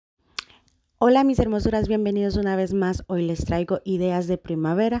Hola mis hermosuras, bienvenidos una vez más. Hoy les traigo ideas de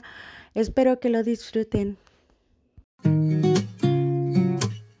primavera. Espero que lo disfruten.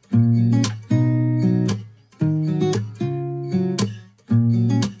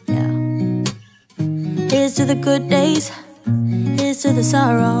 Here's to the good days, here's to the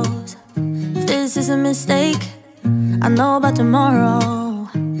sorrows. If this is a mistake, I know about tomorrow.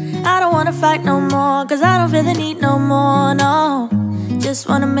 I don't wanna fight no more, cause I don't feel the need no more, no. Just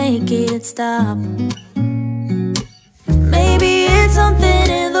wanna make it stop. Maybe it's something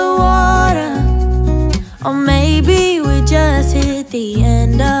in the water, or maybe we just hit the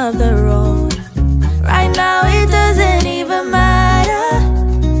end of the road. Right now it doesn't even matter.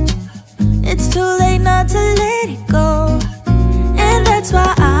 It's too late not to let it go. And that's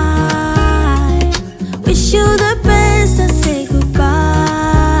why I wish you the best and say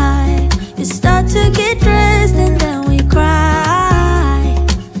goodbye. You start to get dressed and then we cry,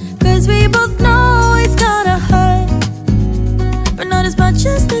 cause we both know it's gonna hurt, but not as much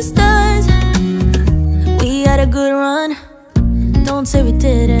as this does. We had a good run, don't say we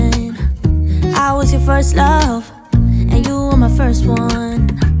didn't. I was your first love, and you were my first one.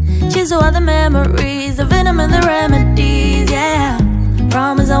 Cheers to all the memories, the venom and the remedies, yeah.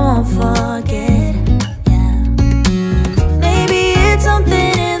 Promise I won't forget, yeah. Maybe it's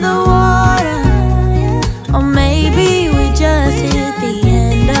something in the water, or maybe we just hit the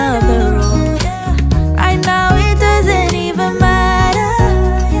end of the road. Right now it doesn't even matter.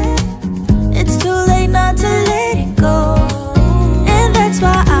 It's too late not to let it go. And that's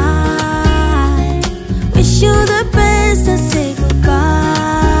why I wish you the best and say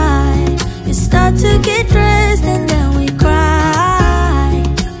goodbye. You start to get dressed and then we cry,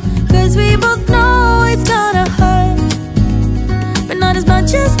 cause we both know it's gonna hurt, but not as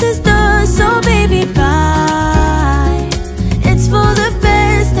much as this does. So baby, bye. It's for the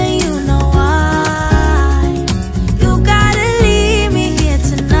best and you know why. You gotta leave me here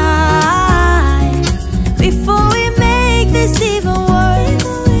tonight before we make this even worse.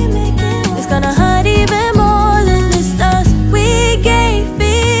 It's gonna hurt even more than this does. We gave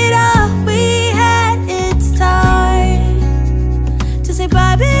it all we had. It's time to say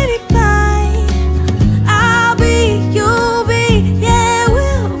bye, baby, bye. I'll be, you'll be, yeah,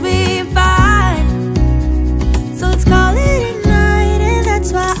 we'll be fine. So let's call it a night. And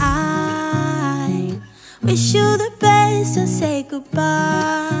that's why I wish you the best and say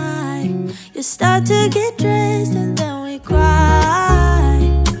goodbye. You start to get dressed and then we cry,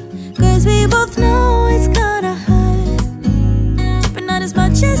 cause we both know it's gonna hurt, but not as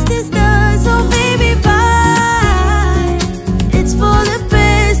much as this does. So baby, bye. It's for the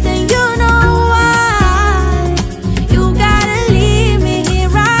best and you know why. You gotta leave me here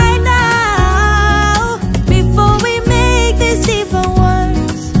right now before we make this even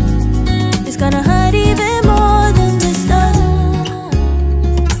worse. It's gonna hurt even more than this does.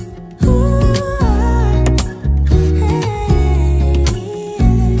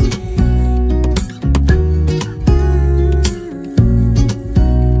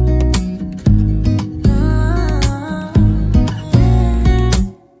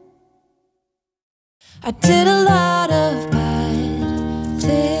 I did a lot of bad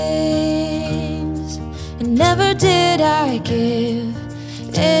things, and never did I give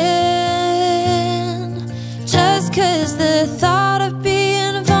in, just cause the thought of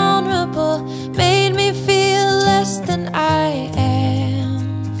being vulnerable made me feel less than I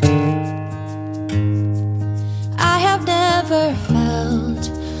am. I have never felt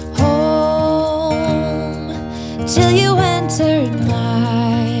home till you entered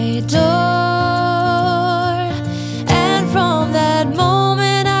my door.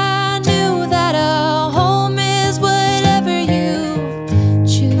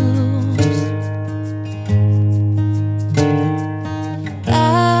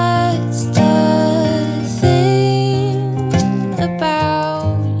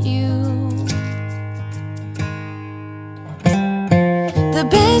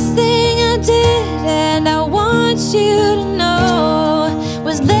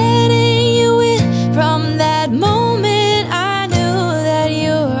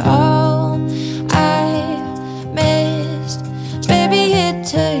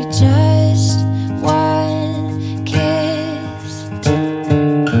 Take